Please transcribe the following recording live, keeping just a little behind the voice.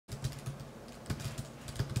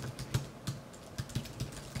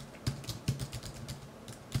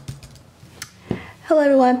Hello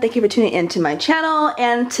everyone, thank you for tuning into my channel,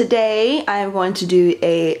 and today I'm going to do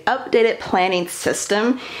a updated planning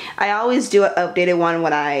system. I always do an updated one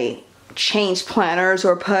when I change planners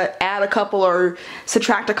or add a couple or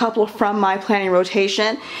subtract a couple from my planning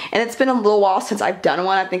rotation, and it's been a little while since I've done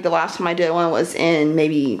one. I think the last time I did one was in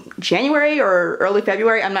maybe January or early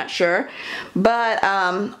February, I'm not sure, but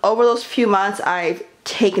over those few months I've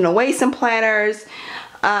taken away some planners,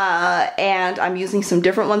 and I'm using some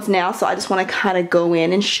different ones now, so I just want to kind of go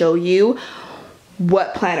in and show you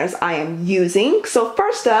what planners I am using. So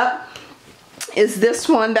first up is this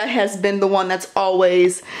one that has been the one that's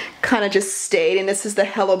always kind of just stayed, and this is the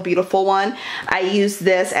Hello Beautiful one. I use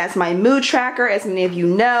this as my mood tracker, as many of you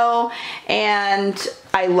know, and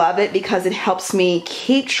I love it because it helps me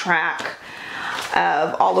keep track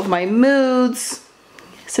of all of my moods.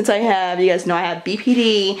 Since I have, you guys know I have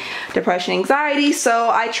BPD, depression, anxiety, so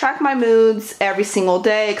I track my moods every single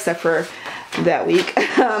day except for that week.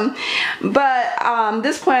 But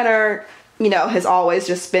this planner, you know, has always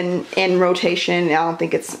just been in rotation. I don't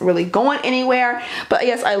think it's really going anywhere, but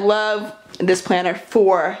yes, I love this planner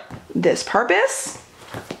for this purpose.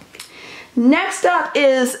 Next up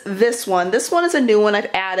is this one. This one is a new one I've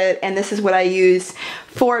added, and this is what I use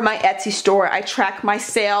for my Etsy store. I track my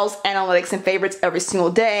sales, analytics, and favorites every single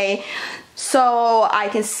day, so I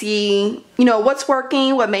can see, you know, what's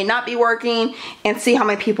working, what may not be working, and see how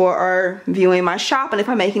many people are viewing my shop, and if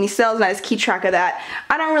I make any sales, and I just keep track of that.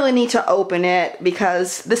 I don't really need to open it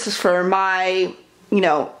because this is for my, you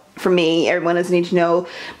know, for me. Everyone doesn't need to know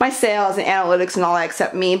my sales and analytics and all that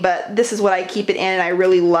except me, but this is what I keep it in, and I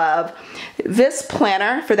really love this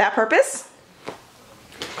planner for that purpose.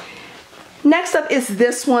 Next up is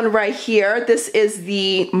this one right here. This is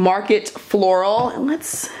the Market Floral, and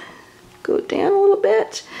let's go down a little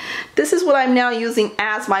bit. This is what I'm now using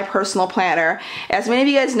as my personal planner. As many of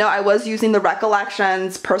you guys know, I was using the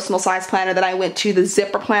Recollections personal size planner, then I went to the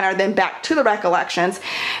zipper planner, then back to the Recollections,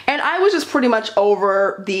 and I was just pretty much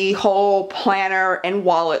over the whole planner and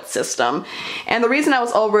wallet system. And the reason I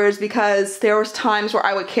was over is because there was times where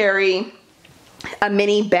I would carry a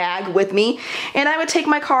mini bag with me, and I would take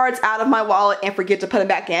my cards out of my wallet and forget to put them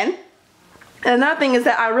back in. And another thing is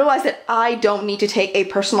that I realized that I don't need to take a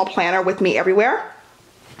personal planner with me everywhere.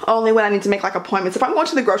 Only when I need to make like appointments. If I'm going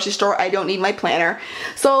to the grocery store, I don't need my planner.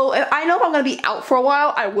 So I know if I'm going to be out for a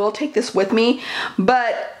while, I will take this with me,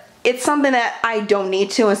 but it's something that I don't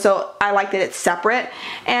need to, and so I like that it's separate.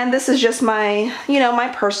 And this is just my, you know, my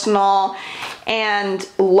personal, and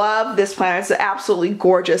love this planner. It's an absolutely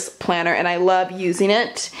gorgeous planner, and I love using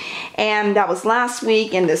it. And that was last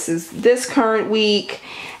week, and this is this current week.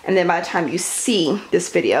 And then by the time you see this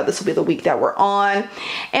video, this will be the week that we're on.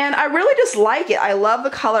 And I really just like it. I love the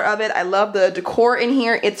color of it. I love the decor in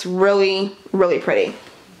here. It's really, really pretty.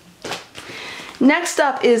 Next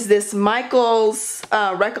up is this Michael's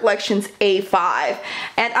Recollections A5.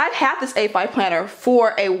 And I've had this A5 planner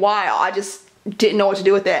for a while. I just didn't know what to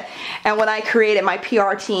do with it. And when I created my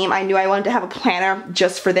PR team, I knew I wanted to have a planner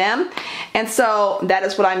just for them. And so that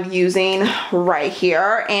is what I'm using right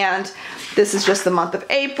here. And this is just the month of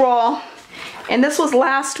April. And this was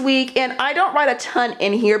last week, and I don't write a ton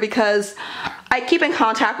in here because I keep in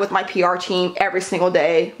contact with my PR team every single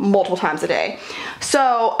day, multiple times a day.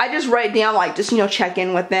 So I just write down, like, just, you know, check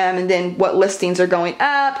in with them, and then what listings are going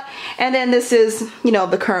up. And then this is, you know,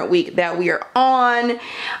 the current week that we are on.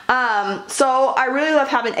 So I really love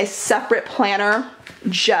having a separate planner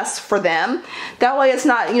just for them. That way it's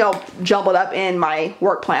not, you know, jumbled up in my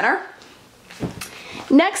work planner.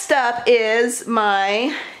 Next up is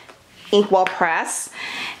my Inkwell press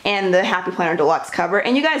and the Happy Planner Deluxe cover,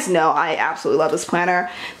 and you guys know I absolutely love this planner.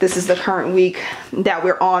 This is the current week that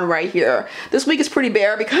we're on right here. This week is pretty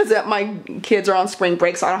bare because my kids are on spring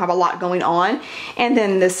break, so I don't have a lot going on. And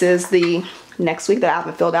then this is the next week that I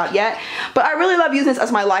haven't filled out yet. But I really love using this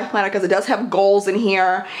as my life planner because it does have goals in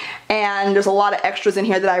here, and there's a lot of extras in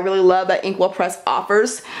here that I really love that Inkwell Press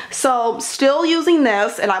offers. So still using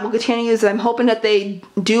this, and I will continue to use it. I'm hoping that they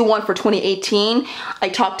do one for 2018. I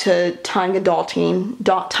talked to Tanya Dalton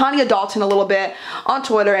a little bit on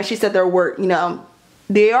Twitter, and she said there were, you know,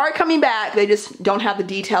 they are coming back. They just don't have the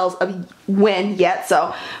details of when yet.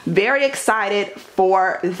 So very excited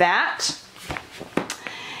for that.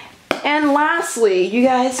 And lastly, you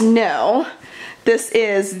guys know this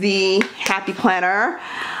is the Happy Planner.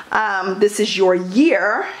 This is your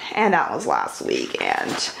year, and that was last week.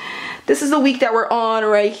 And this is the week that we're on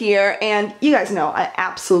right here. And you guys know I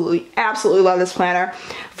absolutely love this planner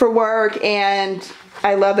for work, and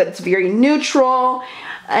I love that it's very neutral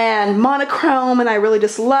and monochrome, and I really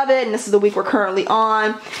just love it. And this is the week we're currently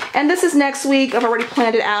on, and this is next week. I've already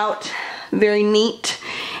planned it out very neat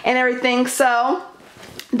and everything. So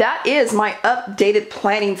that is my updated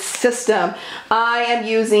planning system. I am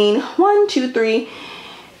using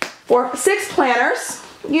 6 planners,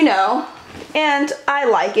 you know, and I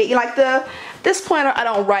like it. You like this planner, I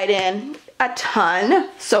don't write in a ton,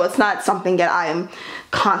 so it's not something that I am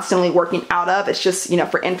constantly working out of. It's just, you know,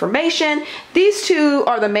 for information. These two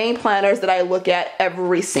are the main planners that I look at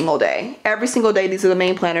every single day. Every single day, these are the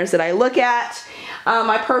main planners that I look at.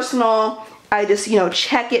 My personal, I just, you know,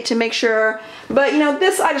 check it to make sure. But, you know,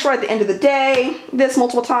 this I just write at the end of the day, this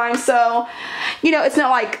multiple times. So, you know, it's not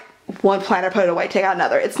like one planner, put it away, take out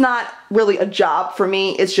another. It's not really a job for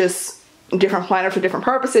me. It's just different planner for different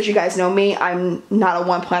purposes. You guys know me, I'm not a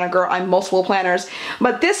one planner girl, I'm multiple planners.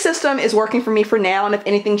 But this system is working for me for now, and if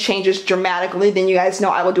anything changes dramatically, then you guys know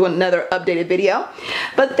I will do another updated video.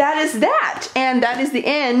 But that is that, and that is the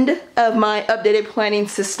end of my updated planning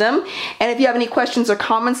system. And if you have any questions or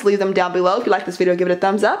comments, leave them down below. If you like this video, give it a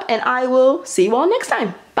thumbs up, and I will see you all next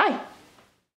time.